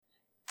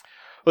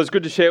Well, it's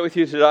good to share with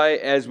you today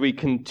as we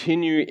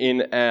continue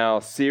in our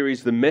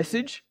series, The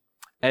Message,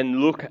 and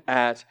look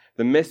at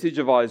the message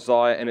of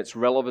Isaiah and its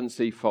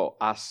relevancy for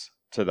us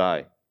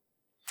today.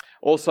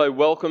 Also,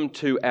 welcome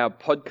to our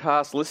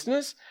podcast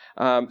listeners.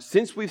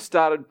 Since we've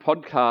started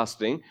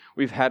podcasting,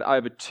 we've had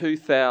over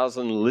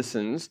 2,000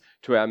 listens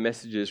to our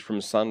messages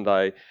from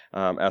Sunday,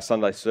 our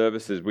Sunday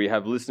services. We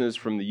have listeners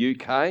from the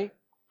UK,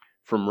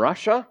 from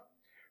Russia,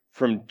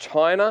 from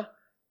China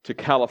to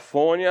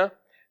California,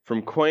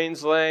 from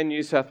Queensland,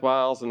 New South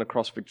Wales, and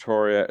across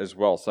Victoria as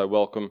well. So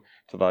welcome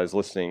to those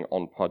listening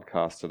on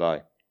podcast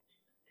today.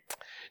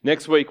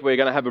 Next week, we're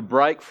going to have a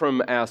break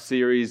from our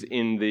series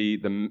in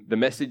the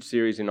Message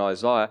series in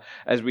Isaiah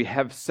as we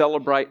have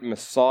Celebrate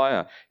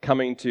Messiah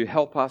coming to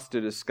help us to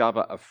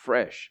discover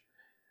afresh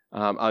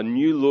a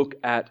new look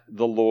at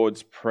the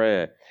Lord's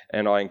Prayer.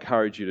 And I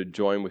encourage you to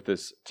join with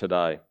us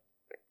today.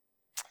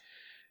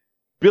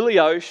 Billy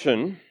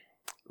Ocean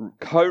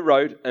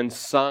co-wrote and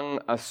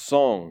sung a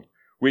song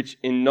which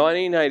in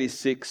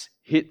 1986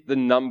 hit the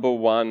number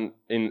one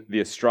in the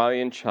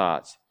Australian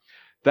charts.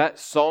 That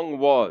song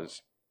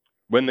was,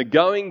 "When the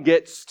going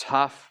gets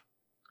tough,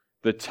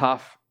 the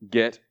tough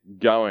get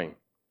going."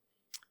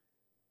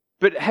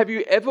 But have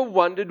you ever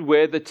wondered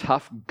where the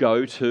tough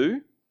go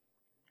to?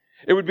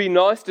 It would be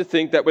nice to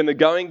think that when the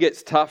going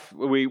gets tough,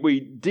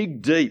 we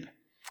dig deep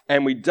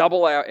and we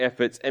double our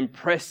efforts and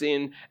press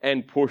in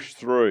and push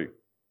through.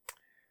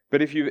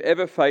 But if you've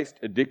ever faced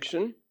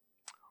addiction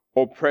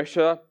or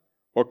pressure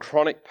or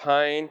chronic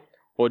pain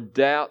or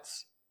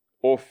doubts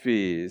or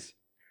fears,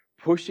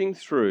 pushing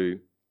through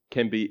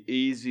can be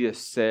easier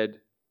said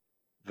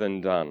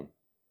than done.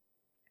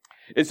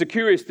 It's a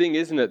curious thing,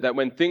 isn't it, that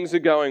when things are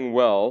going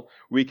well,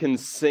 we can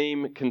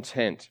seem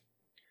content.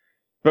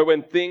 But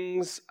when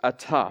things are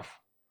tough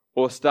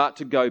or start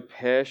to go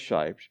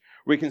pear-shaped,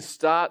 we can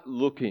start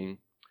looking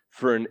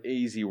for an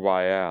easy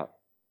way out.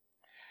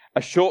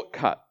 A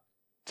shortcut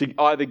to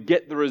either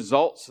get the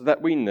results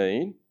that we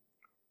need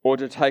or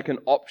to take an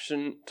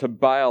option to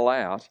bail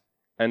out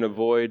and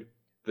avoid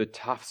the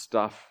tough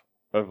stuff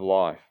of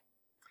life.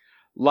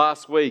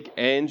 Last week,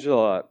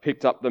 Angela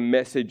picked up the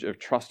message of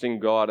trusting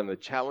God and the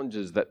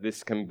challenges that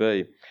this can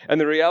be.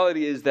 And the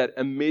reality is that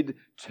amid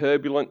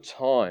turbulent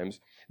times,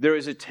 there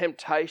is a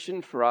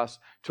temptation for us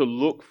to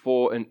look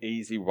for an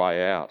easy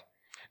way out.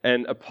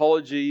 And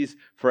apologies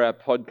for our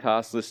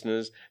podcast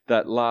listeners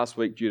that last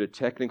week, due to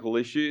technical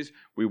issues,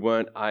 we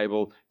weren't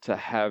able to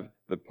have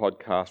the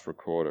podcast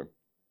recorded.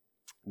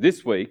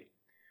 This week,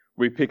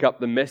 we pick up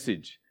the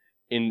message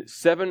in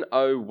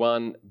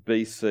 701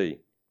 BC.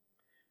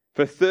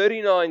 For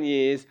 39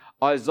 years,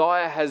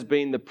 Isaiah has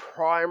been the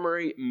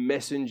primary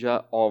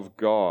messenger of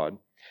God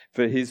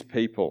for his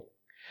people.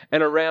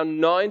 And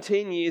around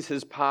 19 years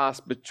has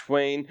passed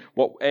between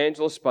what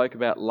Angela spoke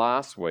about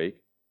last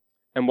week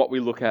and what we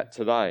look at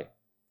today.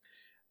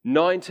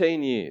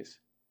 19 years.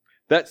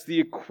 That's the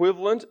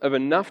equivalent of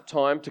enough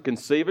time to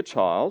conceive a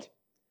child,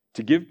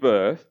 to give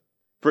birth,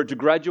 for it to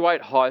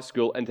graduate high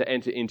school and to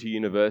enter into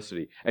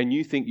university. And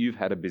you think you've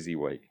had a busy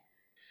week.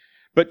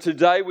 But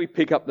today we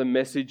pick up the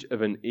message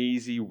of an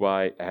easy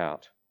way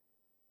out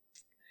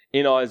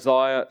in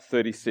Isaiah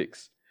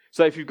 36.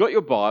 So if you've got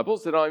your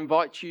Bibles, then I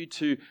invite you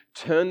to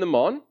turn them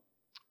on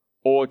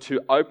or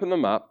to open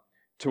them up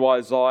to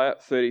Isaiah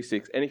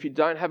 36. And if you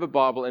don't have a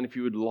Bible and if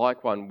you would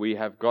like one, we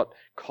have got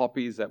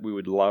copies that we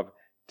would love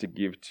to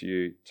give to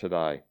you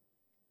today.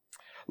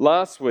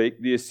 Last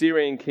week, the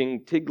Assyrian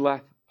king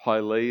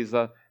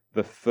Tiglath-Pileser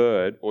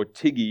III, or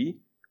Tiggy,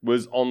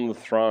 was on the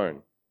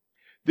throne.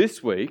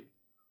 This week,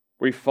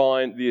 we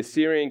find the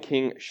Assyrian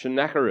king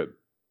Sennacherib,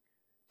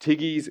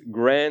 Tiggy's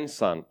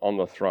grandson, on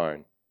the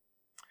throne.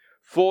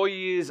 4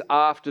 years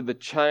after the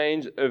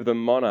change of the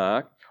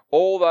monarch,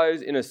 all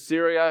those in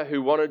Assyria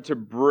who wanted to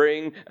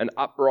bring an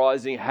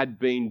uprising had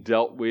been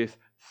dealt with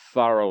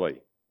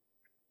thoroughly.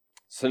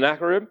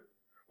 Sennacherib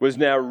was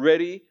now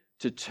ready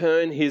to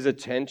turn his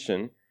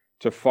attention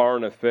to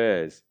foreign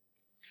affairs.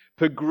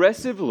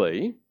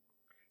 Progressively,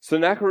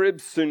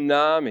 Sennacherib's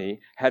tsunami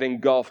had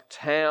engulfed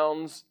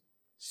towns,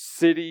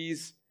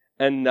 cities,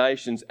 and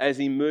nations as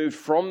he moved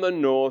from the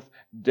north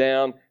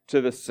down to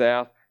the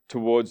south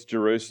towards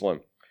Jerusalem.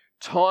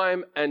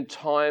 Time and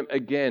time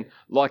again,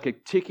 like a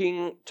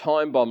ticking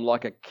time bomb,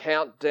 like a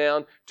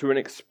countdown to an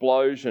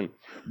explosion,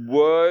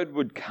 word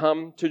would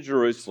come to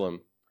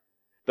Jerusalem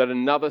that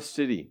another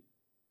city,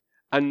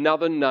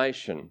 another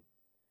nation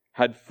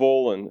had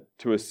fallen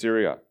to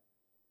Assyria.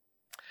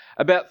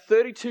 About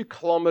 32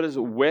 kilometers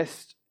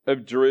west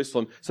of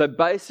Jerusalem, so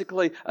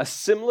basically a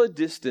similar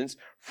distance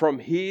from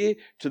here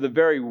to the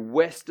very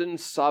western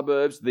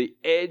suburbs, the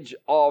edge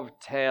of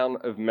town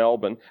of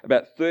Melbourne,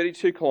 about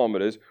 32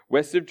 kilometers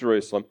west of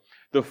Jerusalem,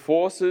 the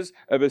forces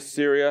of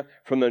Assyria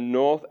from the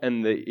north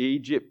and the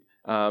Egypt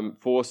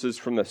forces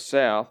from the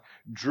south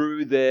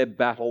drew their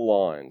battle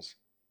lines.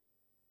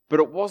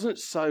 But it wasn't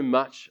so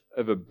much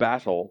of a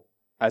battle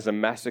as a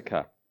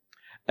massacre,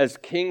 as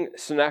King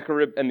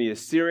Sennacherib and the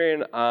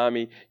Assyrian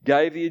army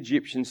gave the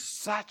Egyptians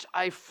such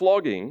a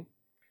flogging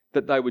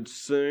that they would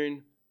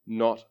soon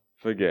not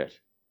forget.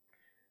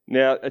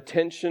 Now,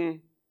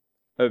 attention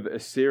of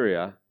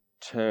Assyria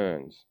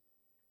turns,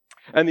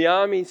 and the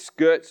army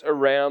skirts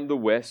around the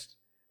west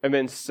and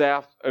then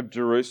south of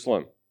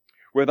Jerusalem,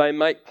 where they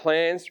make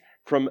plans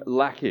from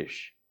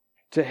Lachish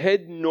to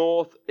head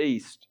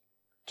northeast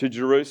to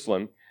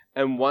Jerusalem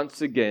and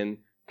once again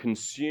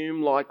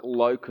consume like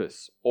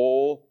locusts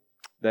all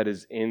that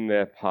is in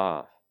their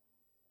path.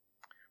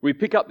 We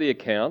pick up the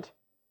account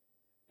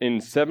in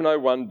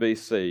 701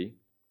 BC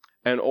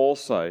and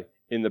also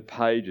in the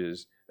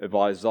pages of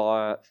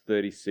Isaiah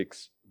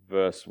 36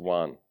 verse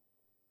 1.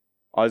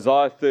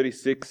 Isaiah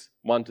 36,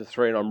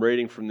 1-3, and I'm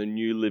reading from the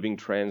New Living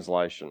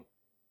Translation.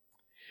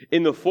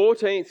 In the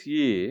 14th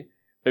year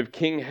of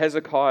King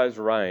Hezekiah's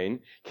reign,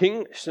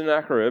 King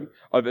Sennacherib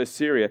of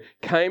Assyria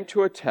came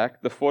to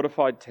attack the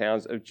fortified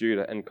towns of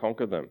Judah and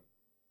conquer them.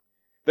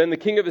 Then the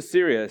king of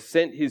Assyria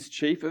sent his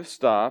chief of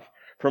staff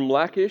from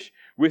Lachish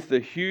with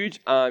the huge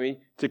army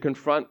to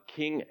confront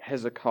King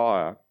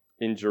Hezekiah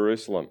in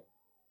Jerusalem.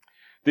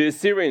 The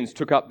Assyrians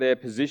took up their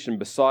position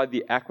beside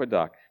the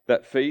aqueduct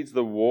that feeds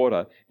the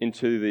water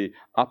into the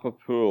upper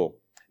pool,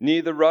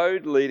 near the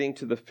road leading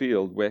to the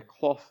field where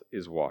cloth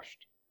is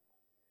washed.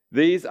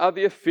 These are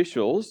the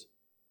officials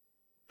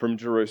from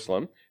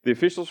Jerusalem, the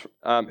officials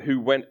who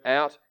went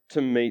out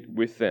to meet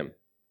with them.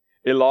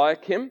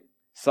 Eliakim,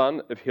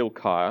 son of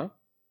Hilkiah,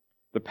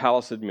 the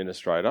palace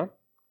administrator,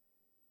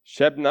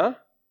 Shebna,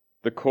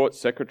 the court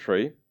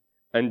secretary,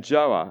 and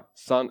Joah,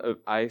 son of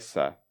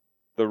Asaph,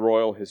 the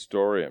royal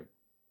historian.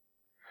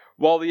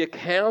 While the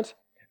account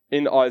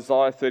in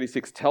Isaiah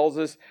 36 tells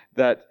us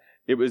that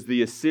it was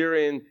the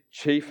Assyrian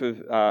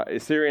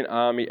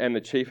army and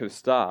the chief of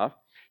staff,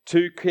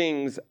 2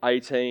 Kings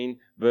 18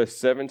 verse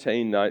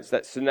 17 notes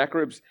that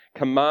Sennacherib's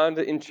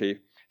commander-in-chief,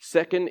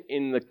 second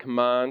in the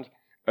command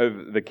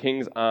of the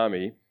king's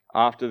army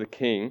after the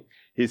king,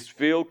 his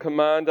field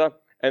commander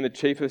and the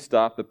chief of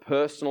staff, the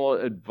personal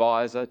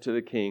advisor to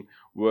the king,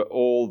 were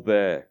all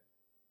there.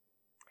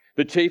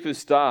 The chief of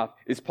staff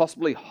is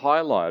possibly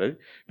highlighted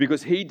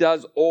because he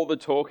does all the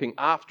talking.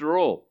 After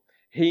all,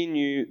 he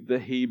knew the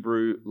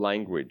Hebrew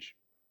language.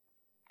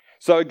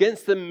 So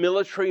against the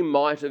military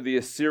might of the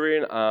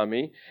Assyrian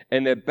army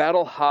and their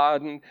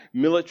battle-hardened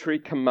military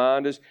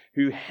commanders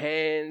whose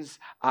hands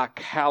are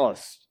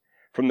calloused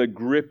from the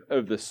grip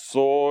of the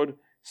sword,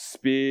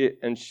 spear,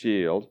 and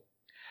shield,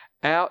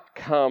 out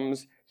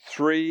comes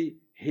 3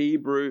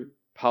 Hebrew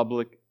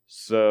public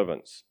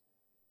servants.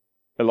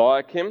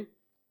 Eliakim,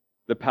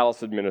 the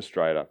palace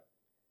administrator,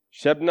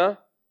 Shebna,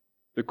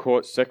 the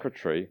court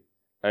secretary,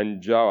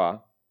 and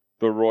Joah,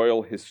 the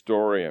royal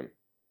historian,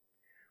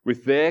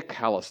 with their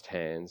calloused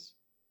hands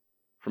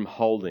from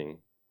holding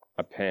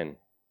a pen.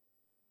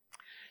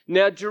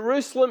 Now,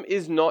 Jerusalem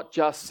is not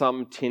just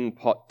some tin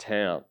pot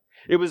town.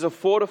 It was a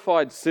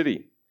fortified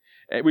city,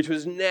 which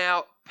was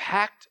now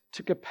packed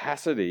to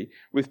capacity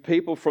with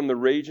people from the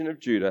region of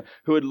Judah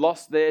who had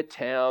lost their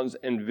towns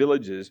and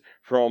villages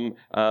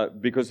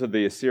because of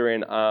the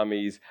Assyrian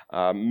armies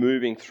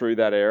moving through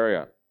that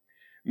area.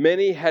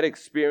 Many had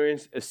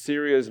experienced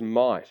Assyria's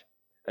might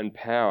and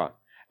power,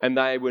 and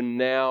they were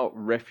now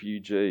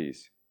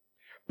refugees.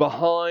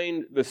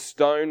 Behind the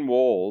stone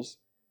walls,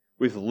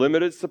 with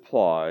limited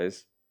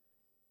supplies,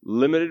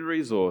 limited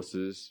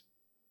resources,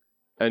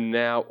 and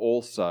now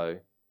also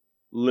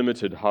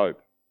limited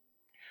hope.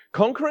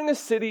 Conquering a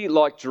city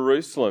like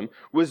Jerusalem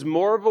was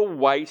more of a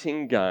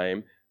waiting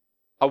game,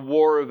 a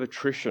war of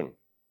attrition.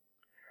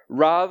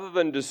 Rather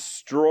than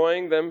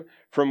destroying them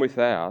from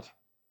without,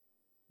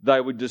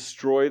 they would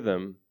destroy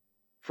them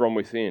from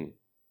within.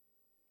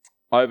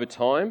 Over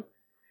time,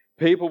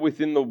 people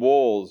within the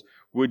walls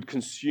would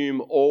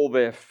consume all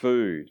their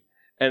food,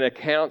 and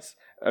accounts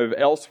of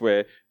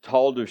elsewhere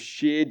told of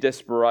sheer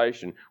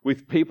desperation,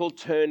 with people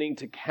turning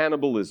to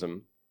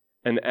cannibalism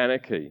and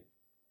anarchy.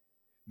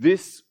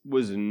 This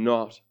was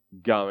not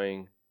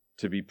going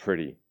to be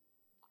pretty.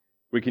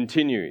 We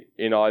continue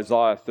in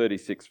Isaiah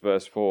 36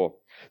 verse 4.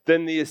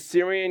 Then the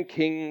Assyrian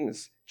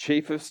king's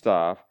chief of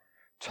staff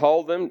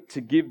told them to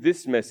give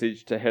this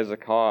message to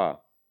Hezekiah.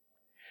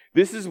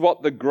 This is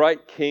what the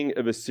great king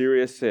of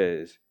Assyria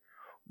says.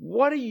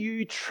 What are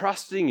you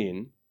trusting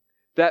in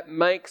that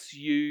makes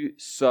you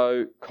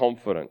so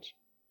confident?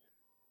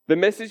 The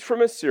message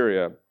from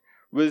Assyria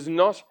was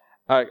not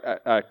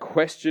a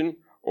question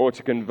or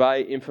to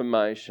convey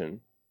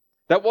information.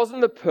 That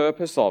wasn't the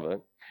purpose of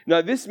it.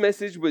 No, this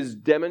message was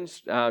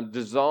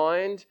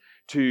designed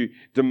to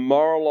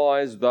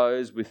demoralize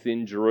those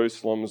within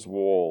Jerusalem's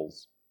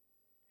walls.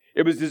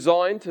 It was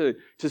designed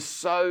to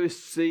sow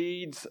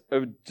seeds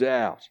of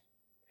doubt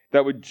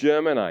that would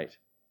germinate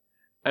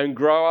and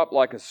grow up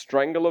like a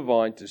strangler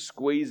vine to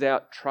squeeze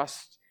out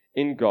trust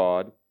in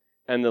God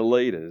and the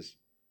leaders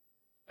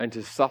and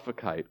to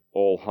suffocate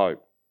all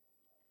hope.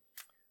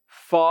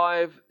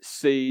 5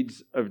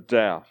 seeds of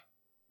doubt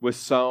were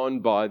sown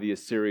by the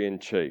Assyrian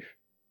chief.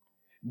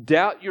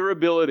 Doubt your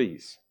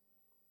abilities.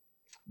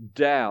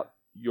 Doubt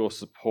your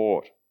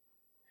support.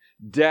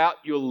 Doubt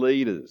your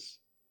leaders.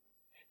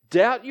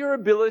 Doubt your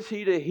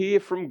ability to hear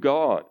from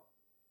God.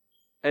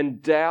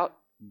 And doubt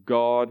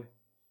God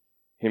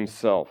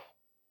himself.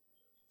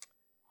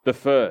 The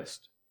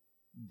first,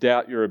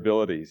 doubt your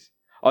abilities.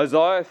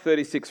 Isaiah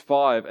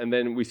 36:5, and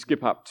then we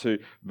skip up to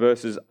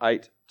verses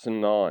 8 to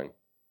 9.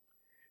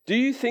 Do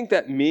you think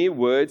that mere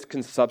words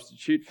can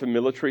substitute for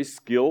military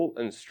skill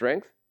and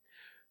strength?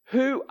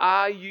 Who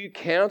are you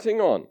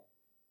counting on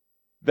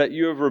that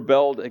you have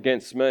rebelled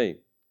against me?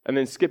 And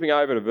then skipping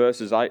over to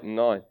verses 8 and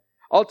 9.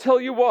 I'll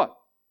tell you what,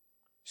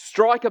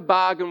 strike a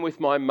bargain with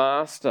my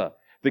master,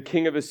 the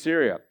king of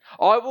Assyria.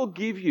 I will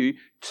give you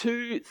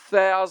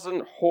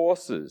 2,000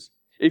 horses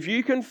if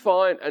you can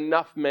find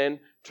enough men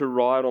to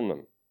ride on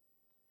them.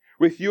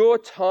 With your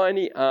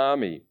tiny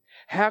army,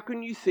 how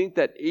can you think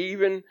that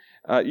you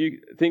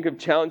think of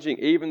challenging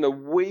even the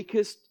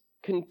weakest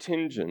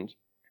contingent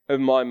of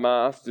my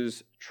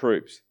master's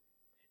troops,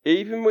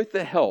 even with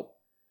the help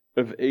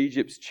of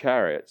Egypt's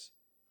chariots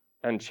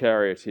and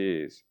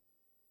charioteers?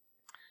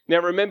 Now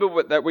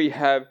remember that we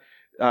have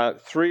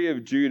 3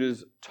 of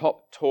Judah's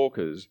top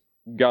talkers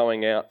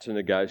going out to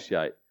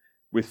negotiate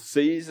with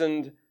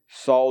seasoned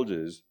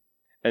soldiers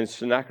and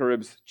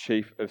Sennacherib's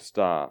chief of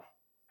staff.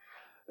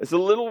 It's a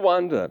little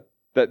wonder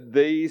that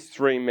these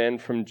 3 men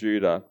from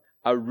Judah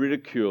are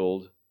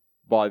ridiculed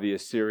by the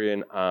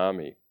Assyrian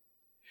army.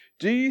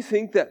 Do you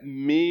think that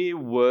mere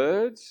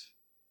words,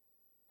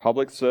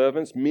 public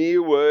servants,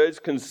 mere words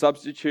can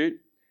substitute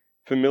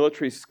for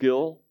military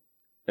skill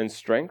and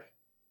strength?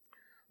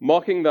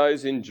 Mocking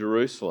those in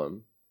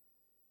Jerusalem,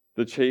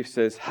 the chief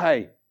says,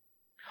 hey,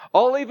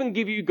 I'll even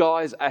give you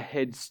guys a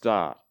head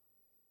start.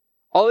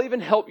 I'll even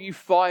help you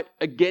fight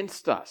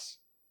against us.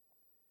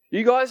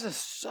 You guys are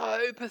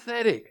so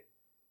pathetic.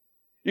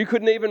 You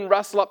couldn't even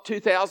rustle up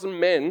 2,000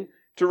 men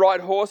to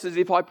ride horses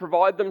if I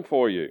provide them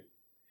for you,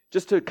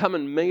 just to come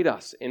and meet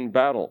us in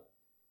battle.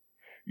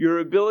 Your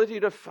ability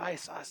to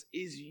face us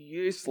is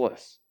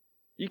useless.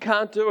 You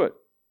can't do it.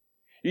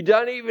 You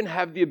don't even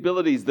have the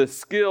abilities, the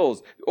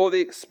skills, or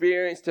the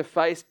experience to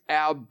face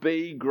our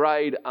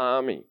B-grade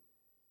army.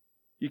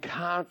 You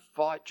can't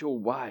fight your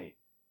way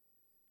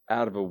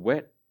out of a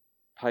wet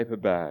paper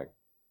bag.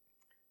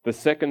 The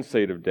second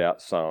seed of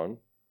doubt sown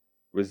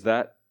was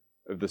that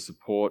of the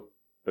support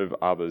of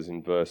others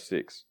in verse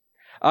 6.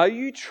 Are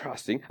you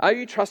trusting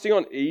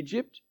on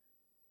Egypt?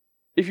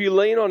 If you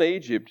lean on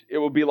Egypt, it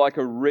will be like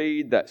a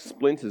reed that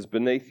splinters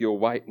beneath your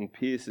weight and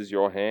pierces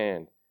your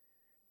hand.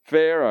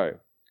 Pharaoh,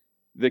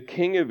 the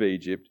king of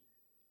Egypt,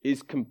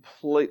 is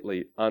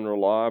completely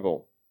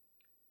unreliable.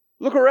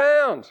 Look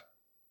around.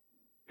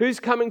 Who's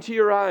coming to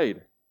your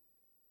aid?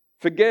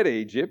 Forget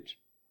Egypt.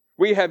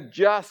 We have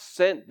just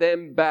sent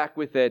them back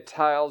with their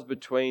tails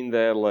between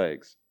their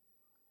legs.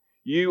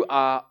 You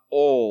are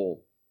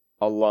all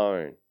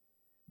alone.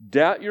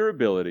 Doubt your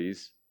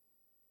abilities,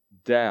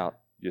 doubt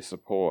your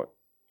support,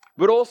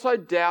 but also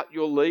doubt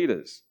your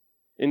leaders.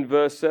 In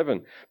verse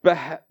 7,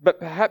 but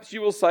perhaps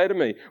you will say to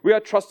me, we are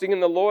trusting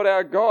in the Lord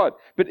our God,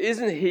 but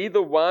isn't he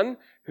the one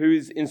who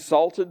is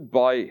insulted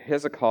by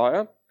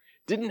Hezekiah?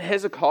 Didn't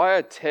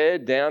Hezekiah tear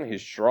down his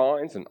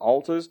shrines and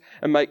altars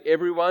and make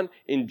everyone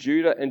in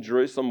Judah and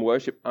Jerusalem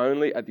worship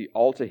only at the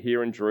altar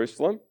here in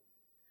Jerusalem?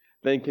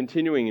 Then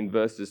continuing in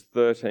verses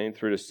 13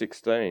 through to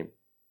 16.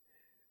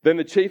 Then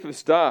the chief of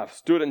staff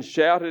stood and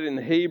shouted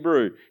in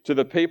Hebrew to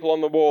the people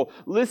on the wall,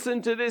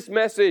 listen to this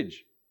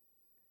message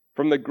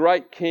from the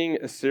great king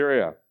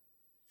Assyria.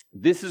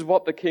 This is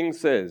what the king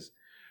says.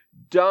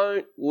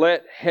 Don't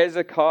let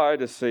Hezekiah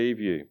deceive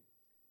you.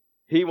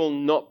 He will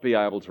not be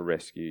able to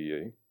rescue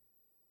you.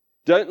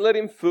 Don't let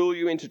him fool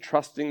you into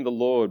trusting the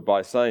Lord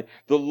by saying,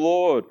 the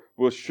Lord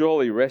will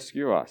surely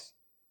rescue us.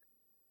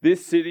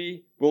 This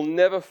city will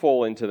never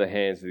fall into the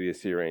hands of the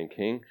Assyrian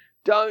king.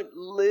 Don't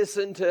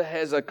listen to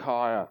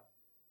Hezekiah.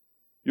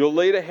 Your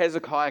leader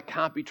Hezekiah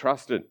can't be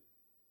trusted.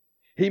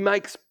 He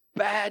makes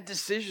bad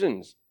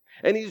decisions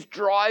and he's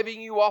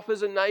driving you off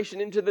as a nation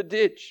into the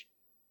ditch.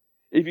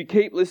 If you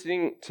keep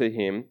listening to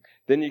him,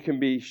 then you can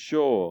be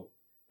sure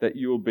that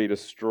you will be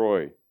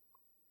destroyed.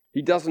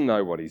 He doesn't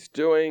know what he's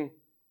doing.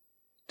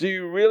 Do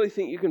you really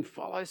think you can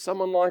follow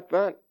someone like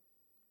that?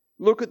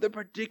 Look at the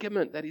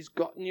predicament that he's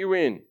gotten you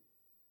in.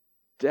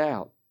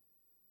 Doubt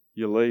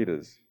your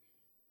leaders,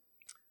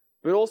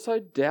 but also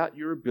doubt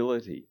your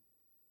ability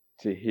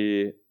to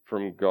hear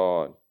from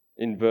God.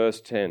 In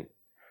verse 10,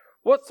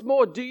 what's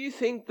more, do you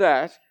think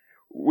that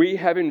we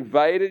have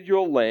invaded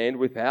your land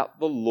without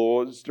the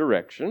Lord's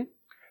direction?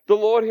 The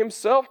Lord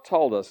himself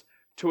told us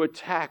to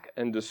attack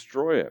and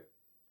destroy it.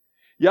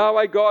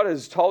 Yahweh God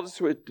has told us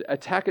to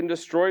attack and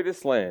destroy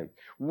this land.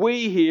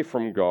 We hear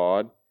from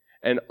God,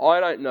 and I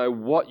don't know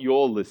what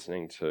you're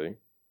listening to,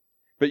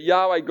 but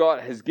Yahweh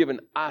God has given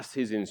us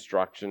his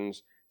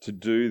instructions to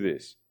do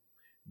this.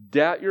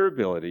 Doubt your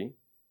ability,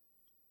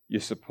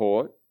 your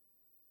support,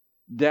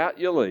 doubt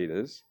your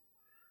leaders,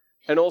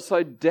 and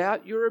also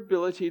doubt your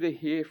ability to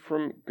hear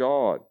from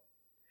God.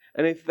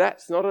 And if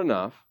that's not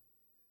enough,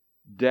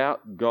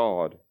 doubt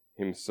God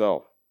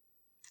himself.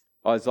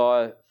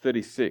 Isaiah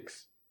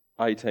 36,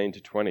 18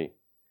 to 20.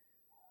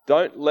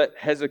 Don't let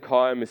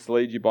Hezekiah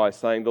mislead you by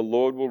saying, the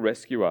Lord will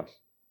rescue us.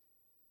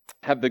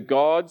 Have the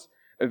gods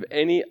of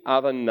any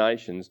other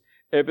nations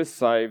ever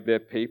saved their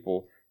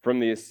people from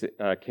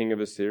the king of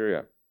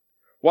Assyria?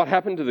 What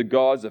happened to the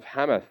gods of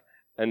Hamath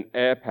and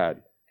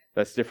Arpad?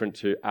 That's different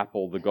to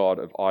Apple, the god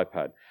of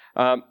iPad.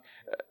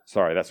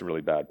 Sorry, that's a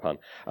really bad pun.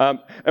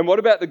 And what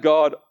about the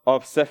god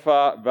of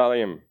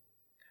Sepharvaim?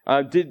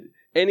 Did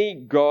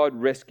any god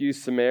rescue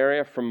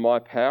Samaria from my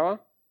power?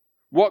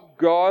 What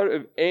god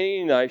of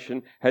any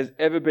nation has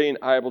ever been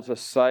able to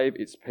save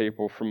its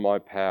people from my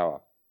power?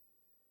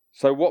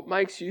 So what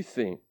makes you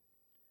think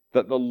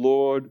that the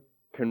Lord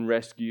can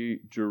rescue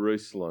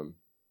Jerusalem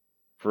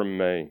from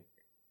me?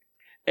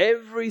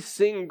 Every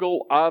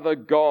single other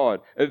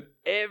god of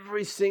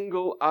every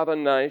single other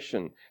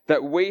nation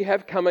that we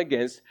have come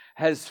against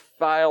has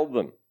failed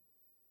them.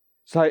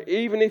 So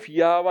even if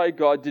Yahweh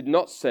God did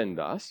not send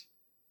us,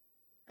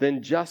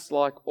 then just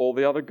like all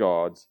the other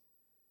gods,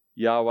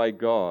 Yahweh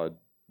God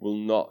will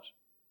not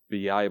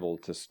be able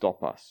to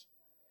stop us.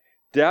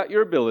 Doubt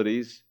your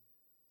abilities,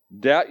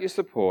 doubt your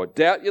support,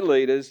 doubt your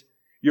leaders,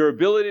 your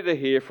ability to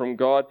hear from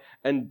God,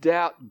 and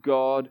doubt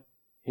God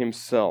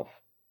Himself.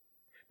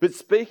 But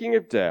speaking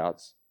of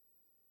doubts,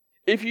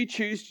 if you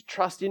choose to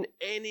trust in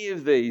any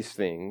of these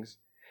things,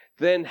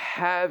 then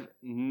have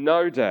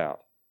no doubt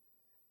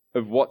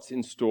of what's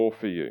in store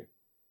for you.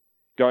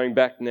 Going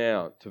back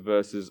now to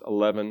verses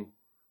 11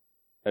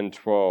 and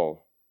 12.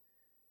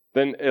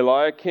 Then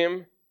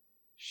Eliakim,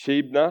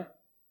 Shebna,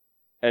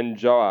 and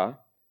Joah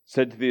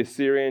said to the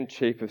Assyrian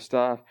chief of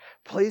staff,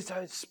 please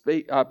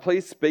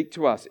speak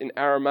to us in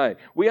Aramaic.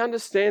 We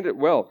understand it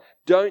well.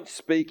 Don't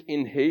speak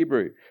in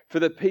Hebrew, for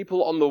the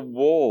people on the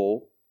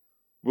wall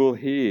will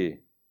hear.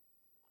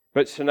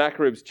 But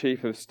Sennacherib's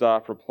chief of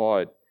staff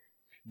replied,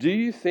 do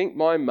you think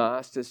my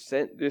master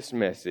sent this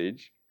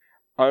message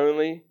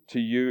only to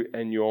you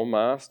and your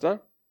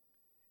master?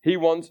 He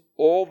wants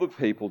all the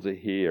people to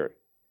hear it.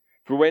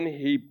 For when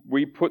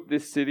we put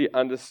this city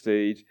under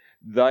siege,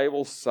 they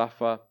will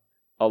suffer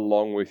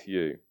along with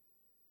you.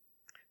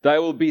 They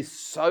will be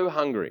so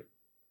hungry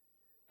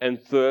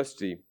and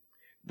thirsty,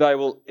 they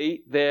will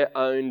eat their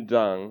own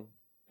dung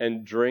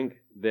and drink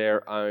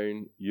their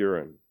own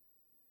urine.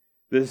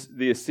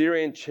 The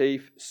Assyrian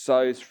chief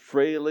sows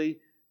freely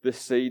the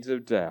seeds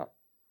of doubt.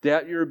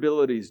 Doubt your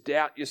abilities,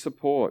 doubt your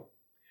support,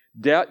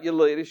 doubt your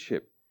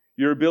leadership,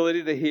 your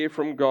ability to hear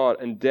from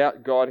God, and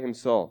doubt God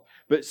Himself.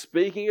 But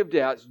speaking of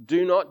doubts,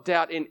 do not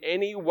doubt in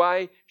any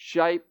way,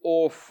 shape,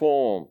 or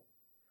form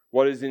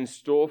what is in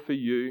store for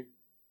you,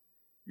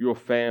 your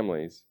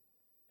families,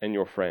 and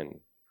your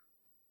friends.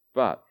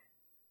 But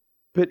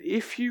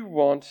if you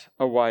want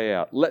a way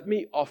out, let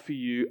me offer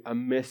you a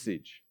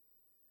message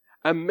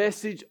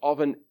of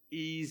an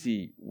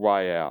easy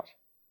way out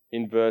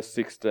in verse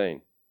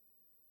 16.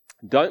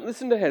 Don't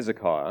listen to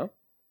Hezekiah.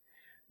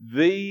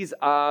 These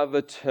are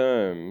the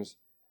terms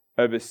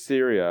of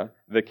Assyria,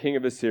 the king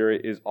of Assyria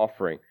is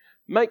offering.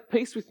 Make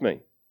peace with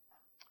me.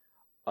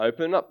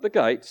 Open up the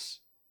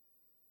gates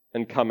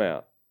and come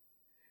out.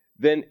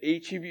 Then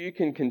each of you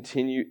can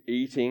continue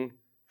eating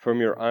from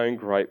your own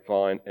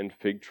grapevine and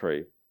fig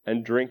tree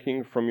and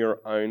drinking from your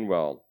own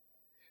well.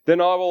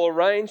 Then I will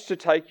arrange to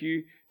take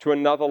you to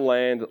another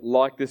land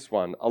like this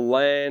one, a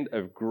land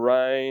of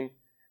grain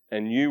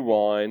and new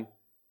wine,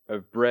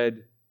 of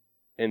bread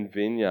and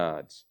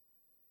vineyards.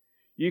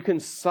 You can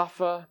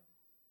suffer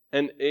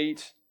and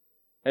eat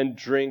and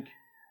drink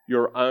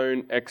your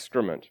own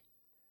excrement,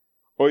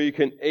 or you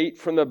can eat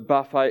from the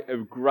buffet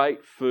of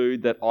great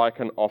food that I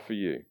can offer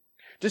you.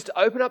 Just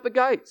open up the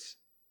gates.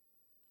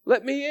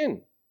 Let me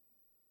in,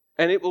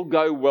 and it will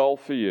go well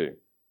for you.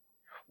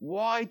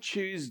 Why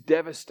choose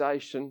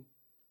devastation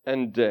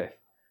and death?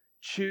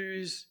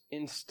 Choose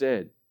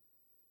instead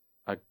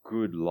a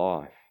good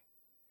life.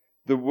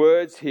 The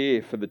words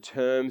here for the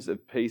terms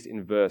of peace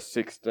in verse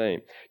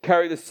 16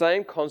 carry the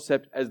same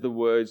concept as the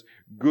words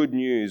good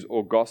news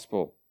or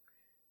gospel.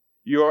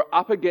 You are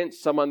up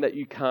against someone that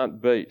you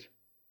can't beat.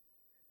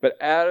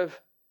 But out of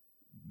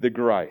the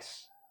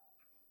grace,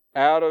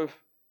 out of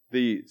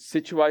the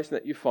situation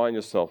that you find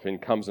yourself in,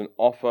 comes an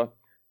offer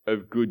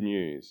of good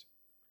news,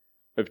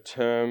 of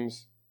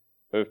terms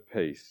of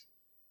peace.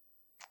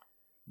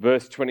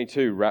 Verse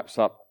 22 wraps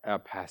up our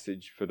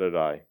passage for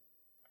today.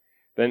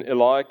 Then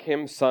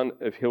Eliakim, son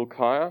of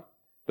Hilkiah,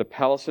 the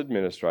palace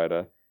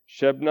administrator,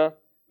 Shebna,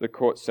 the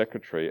court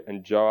secretary,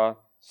 and Joah,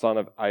 son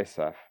of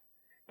Asaph,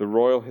 the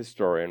royal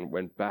historian,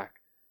 went back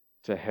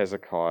to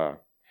Hezekiah.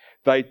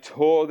 They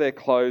tore their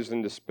clothes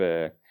in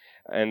despair,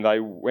 and they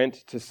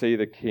went to see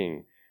the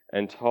king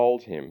and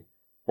told him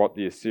what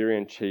the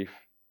Assyrian chief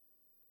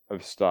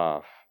of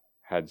staff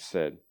had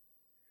said.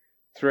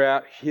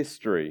 Throughout the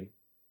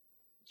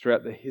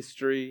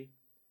history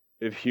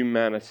of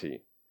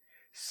humanity,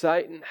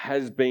 Satan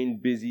has been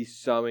busy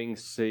sowing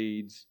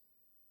seeds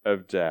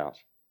of doubt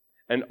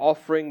and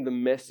offering the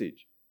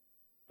message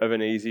of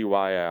an easy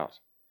way out.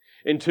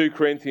 In 2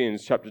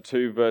 Corinthians chapter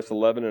 2, verse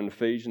 11 and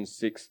Ephesians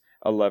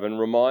 6:11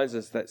 reminds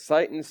us that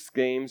Satan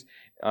schemes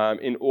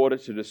in order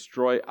to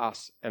destroy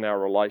us and our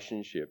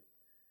relationship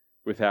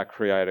with our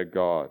Creator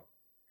God.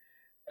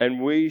 And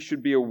we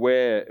should be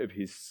aware of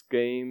his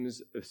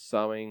schemes of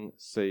sowing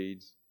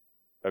seeds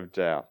of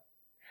doubt.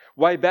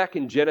 Way back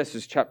in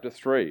Genesis chapter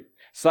 3,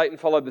 Satan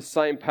followed the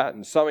same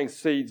pattern, sowing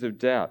seeds of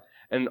doubt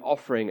and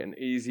offering an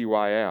easy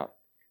way out.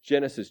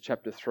 Genesis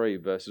chapter 3,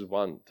 verses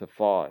 1 to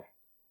 5.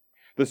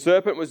 The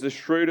serpent was the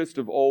shrewdest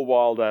of all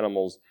wild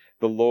animals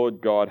the Lord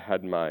God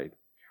had made.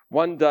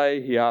 One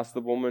day he asked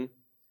the woman,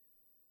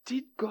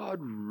 "Did God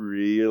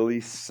really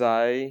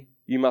say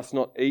you must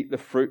not eat the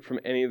fruit from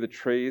any of the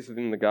trees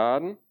within the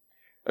garden?"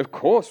 "Of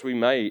course we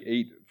may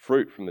eat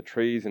fruit from the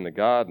trees in the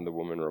garden," the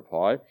woman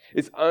replied.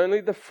 "It's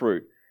only the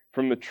fruit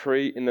from the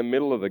tree in the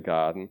middle of the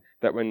garden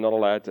that we're not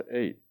allowed to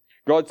eat.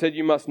 God said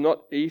you must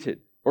not eat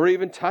it or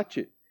even touch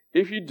it.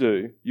 If you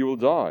do, you will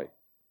die."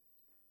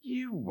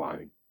 "You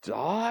won't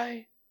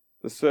die,"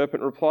 the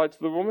serpent replied to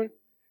the woman.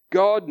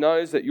 "God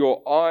knows that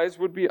your eyes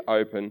would be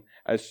open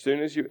as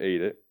soon as you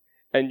eat it,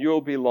 and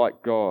you'll be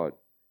like God,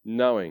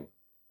 knowing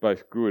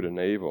both good and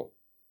evil."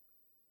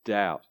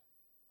 Doubt.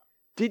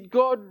 Did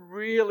God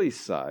really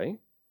say?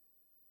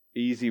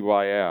 Easy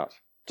way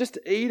out. Just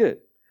eat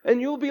it,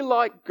 and you'll be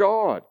like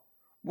God.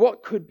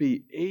 What could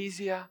be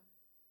easier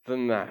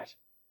than that?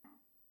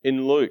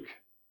 In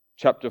Luke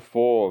chapter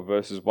 4,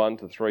 verses 1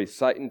 to 3,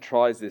 Satan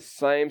tries this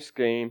same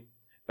scheme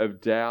of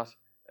doubt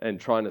and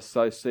trying to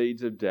sow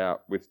seeds of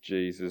doubt with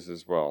Jesus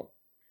as well.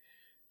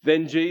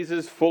 Then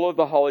Jesus, full of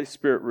the Holy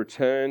Spirit,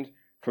 returned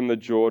from the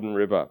Jordan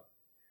River.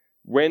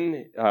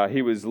 When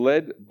he was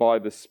led by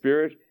the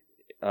Spirit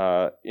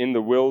to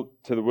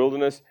the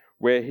wilderness,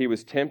 where he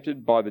was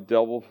tempted by the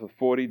devil for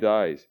 40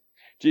 days.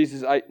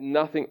 Jesus ate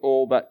nothing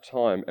all that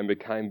time and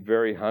became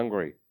very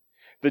hungry.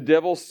 The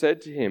devil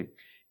said to him,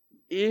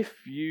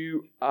 "If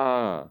you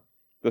are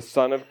the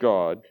Son of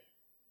God,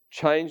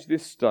 change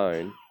this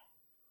stone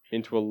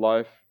into a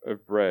loaf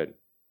of bread."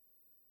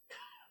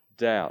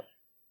 Doubt.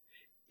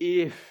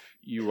 If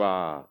you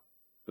are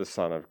the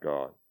Son of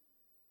God.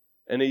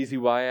 An easy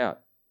way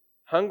out.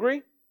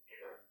 Hungry?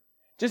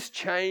 Just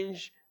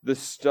change the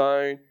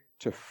stone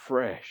to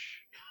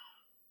fresh,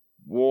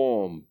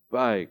 warm,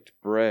 baked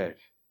bread.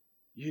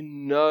 You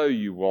know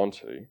you want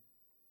to.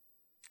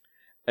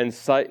 And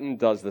Satan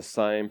does the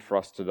same for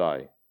us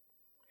today.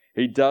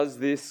 He does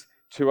this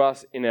to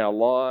us in our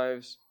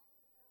lives,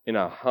 in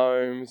our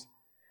homes,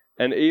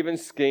 and even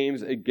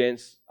schemes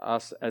against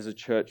us as a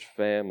church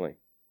family.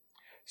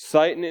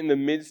 Satan, in the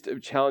midst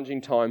of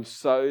challenging times,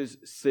 sows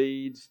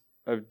seeds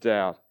of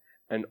doubt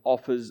and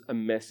offers a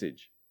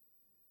message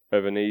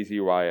of an easy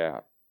way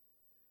out.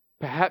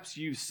 Perhaps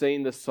you've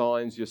seen the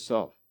signs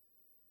yourself,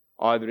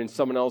 either in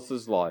someone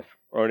else's life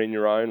or in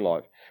your own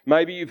life.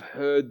 Maybe you've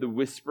heard the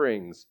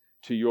whisperings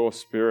to your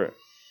spirit.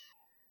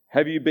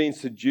 Have you been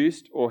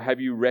seduced, or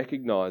have you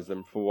recognized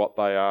them for what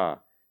they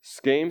are?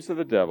 Schemes of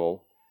the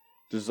devil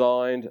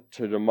designed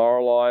to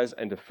demoralize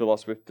and to fill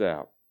us with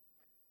doubt.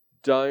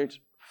 Don't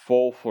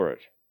fall for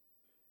it.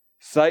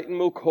 Satan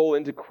will call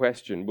into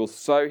question, will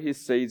sow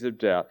his seeds of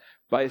doubt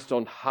based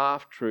on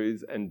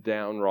half-truths and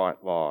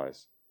downright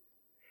lies.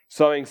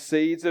 Sowing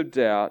seeds of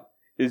doubt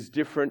is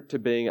different to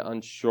being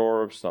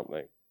unsure of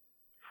something.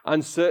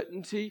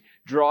 Uncertainty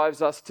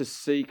drives us to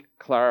seek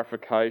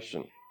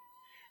clarification.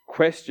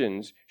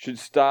 Questions should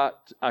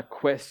start a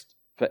quest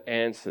for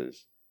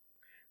answers.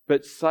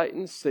 But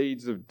Satan's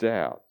seeds of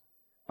doubt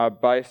are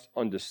based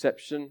on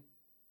deception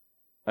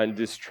and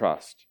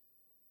distrust.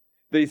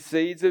 These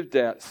seeds of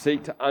doubt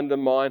seek to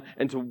undermine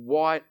and to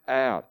white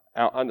out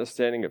our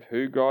understanding of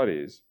who God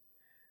is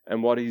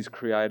and what He's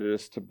created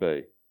us to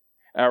be,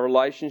 our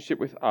relationship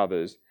with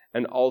others,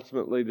 and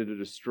ultimately to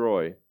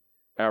destroy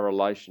our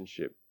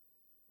relationship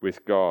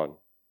with God.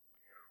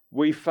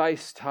 We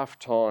face tough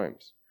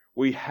times.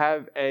 We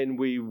have and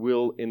we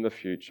will in the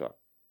future.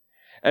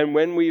 And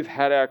when we've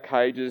had our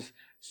cages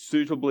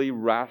suitably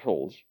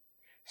rattled,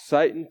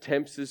 Satan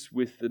tempts us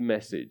with the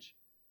message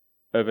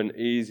of an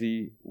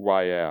easy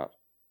way out.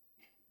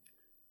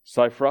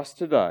 So for us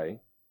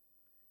today,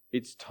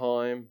 it's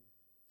time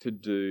to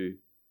do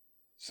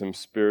some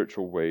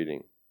spiritual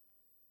weeding.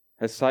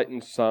 Has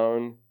Satan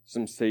sown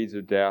some seeds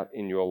of doubt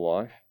in your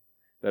life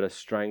that are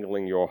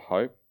strangling your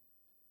hope,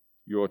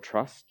 your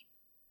trust?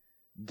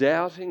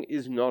 Doubting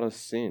is not a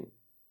sin,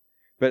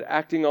 but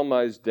acting on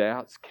those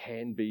doubts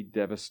can be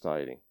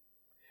devastating.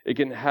 It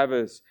can have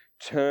us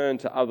turn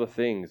to other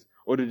things,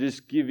 or to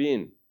just give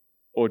in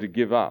or to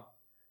give up,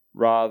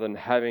 rather than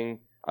having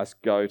us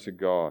go to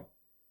God.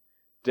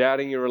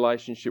 Doubting your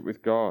relationship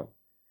with God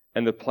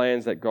and the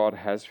plans that God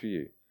has for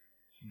you.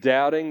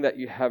 Doubting that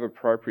you have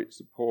appropriate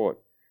support,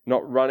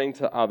 not running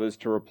to others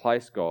to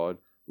replace God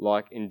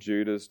like in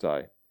Judah's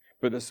day,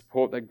 but the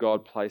support that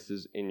God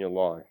places in your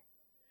life.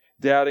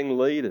 Doubting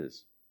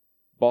leaders,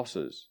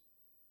 bosses,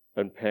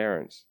 and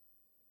parents.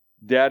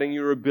 Doubting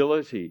your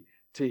ability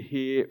to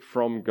hear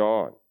from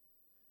God.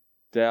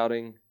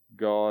 Doubting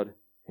God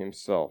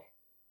Himself.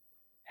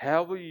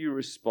 How will you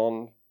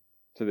respond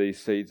to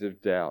these seeds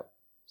of doubt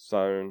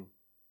sown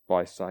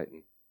by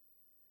Satan?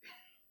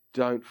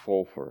 Don't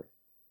fall for it.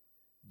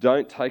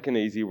 Don't take an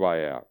easy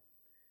way out.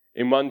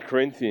 In 1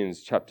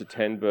 Corinthians chapter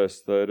 10,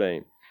 verse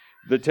 13,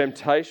 The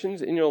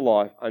temptations in your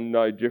life are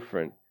no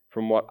different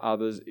from what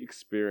others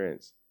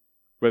experience.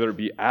 Whether it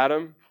be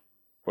Adam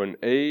or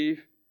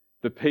Eve,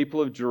 the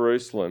people of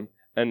Jerusalem,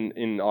 and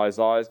in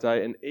Isaiah's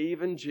day, and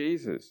even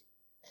Jesus.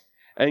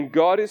 And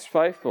God is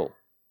faithful.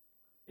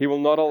 He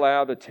will not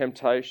allow the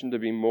temptation to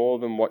be more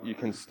than what you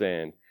can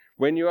stand.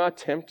 When you are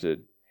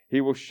tempted, He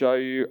will show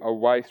you a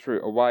way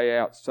through, a way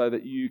out, so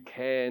that you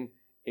can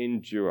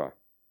endure.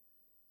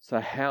 So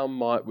how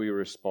might we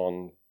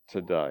respond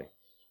today?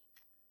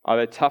 Are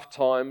there tough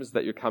times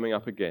that you're coming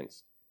up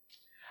against?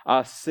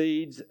 Are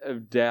seeds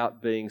of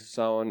doubt being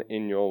sown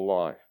in your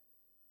life?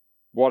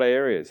 What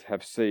areas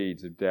have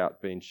seeds of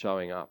doubt been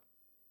showing up,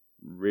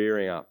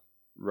 rearing up,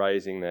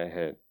 raising their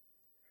head?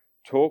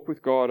 Talk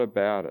with God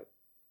about it.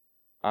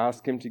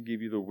 Ask Him to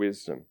give you the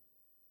wisdom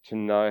to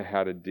know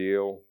how to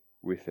deal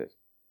with it.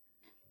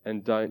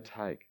 And don't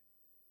take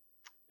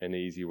an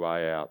easy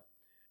way out.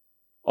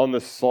 On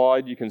the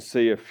slide, you can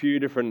see a few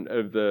different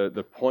of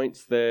the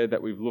points there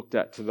that we've looked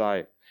at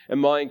today. And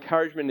my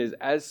encouragement is,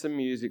 as some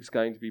music's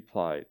going to be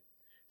played,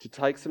 to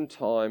take some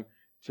time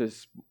to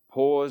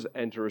pause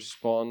and to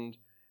respond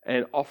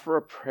and offer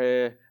a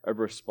prayer of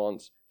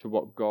response to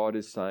what God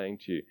is saying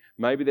to you.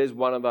 Maybe there's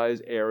one of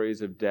those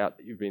areas of doubt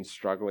that you've been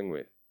struggling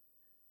with.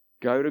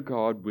 Go to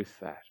God with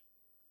that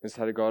and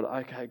say to God,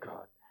 okay,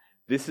 God,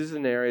 this is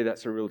an area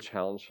that's a real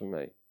challenge for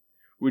me.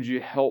 Would you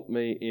help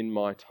me in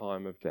my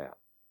time of doubt,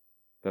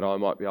 that I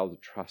might be able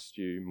to trust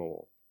you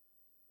more,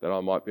 that I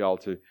might be able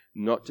to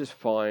not just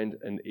find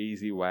an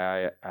easy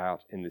way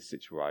out in this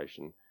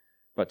situation,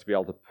 but to be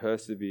able to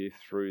persevere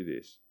through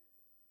this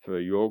for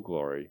your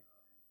glory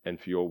and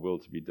for your will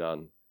to be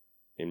done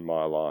in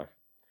my life.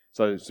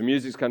 So some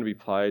music's going to be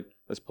played.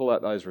 Let's pull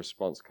out those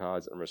response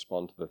cards and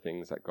respond to the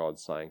things that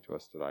God's saying to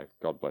us today.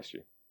 God bless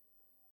you.